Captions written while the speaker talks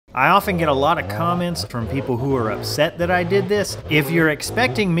I often get a lot of comments from people who are upset that I did this. If you're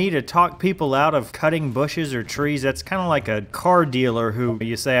expecting me to talk people out of cutting bushes or trees, that's kind of like a car dealer who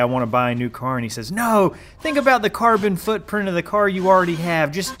you say, I want to buy a new car, and he says, no, think about the carbon footprint of the car you already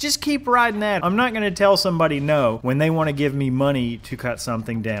have. Just keep riding that. I'm not going to tell somebody no when they want to give me money to cut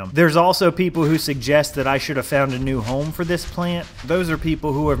something down. There's also people who suggest that I should have found a new home for this plant. Those are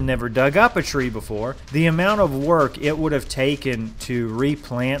people who have never dug up a tree before. The amount of work it would have taken to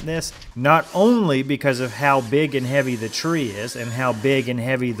replant this, not only because of how big and heavy the tree is and how big and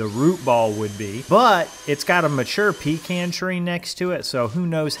heavy the root ball would be, but it's got a mature pecan tree next to it, so who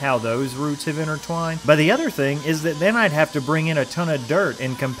knows how those roots have intertwined. But the other thing is that then I'd have to bring in a ton of dirt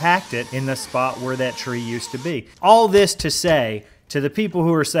and compact it in the spot where that tree used to be. All this to say, to the people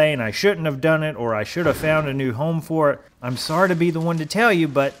who are saying I shouldn't have done it or I should have found a new home for it, I'm sorry to be the one to tell you,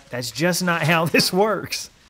 but that's just not how this works.